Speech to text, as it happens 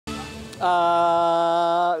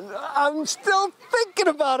I'm still thinking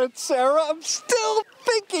about it, Sarah. I'm still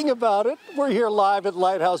thinking about it. We're here live at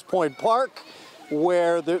Lighthouse Point Park,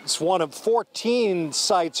 where it's one of 14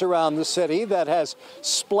 sites around the city that has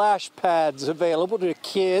splash pads available to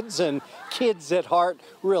kids and kids at heart.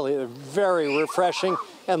 Really, they're very refreshing.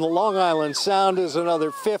 And the Long Island Sound is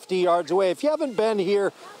another 50 yards away. If you haven't been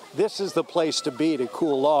here, this is the place to be to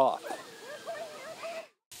cool off.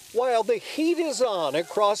 While the heat is on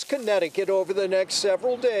across Connecticut over the next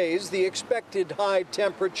several days, the expected high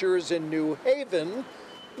temperatures in New Haven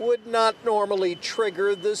would not normally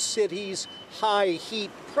trigger the city's high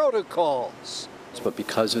heat protocols. But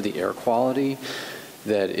because of the air quality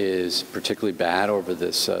that is particularly bad over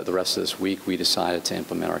this the rest of this week, we decided to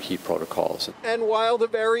implement our heat protocols. And while the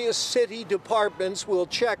various city departments will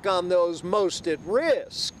check on those most at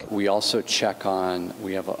risk, we also check on,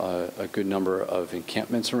 we have a good number of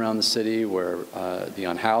encampments around the city where the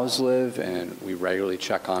unhoused live, and we regularly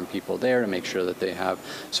check on people there to make sure that they have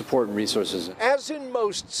support and resources. As in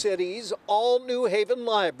most cities, all New Haven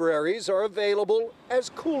libraries are available as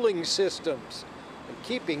cooling systems.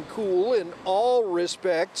 Keeping cool in all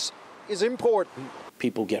respects is important.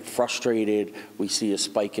 People get frustrated. We see a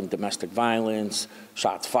spike in domestic violence,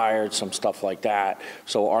 shots fired, some stuff like that.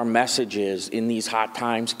 So our message is, in these hot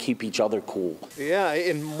times, keep each other cool. Yeah,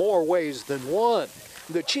 in more ways than one.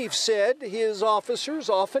 The chief said his officers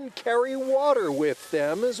often carry water with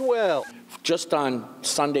them as well. Just on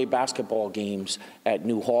Sunday basketball games at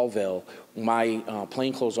New Hallville, my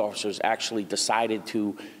plainclothes officers actually decided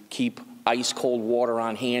to keep ice cold water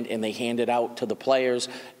on hand, and they hand it out to the players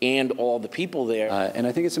and all the people there. And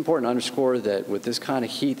I think it's important to underscore that with this kind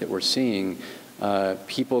of heat that we're seeing,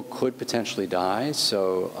 people could potentially die.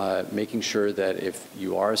 So making sure that if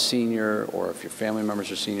you are a senior, or if your family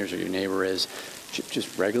members are seniors, or your neighbor is,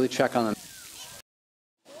 just regularly check on them.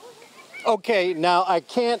 Okay, now I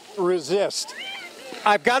can't resist.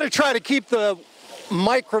 I've got to try to keep the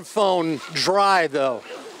microphone dry, though.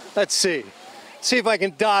 Let's see. See if I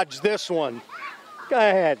can dodge this one. Go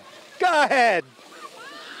ahead. Go ahead.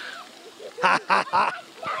 Ha ha ha.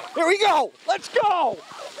 Here we go. Let's go.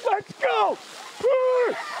 Let's go.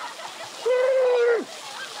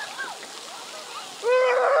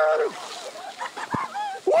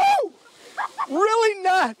 Woo! Really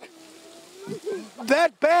not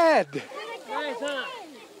that bad.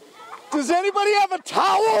 Does anybody have a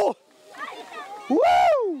towel?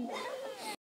 Woo!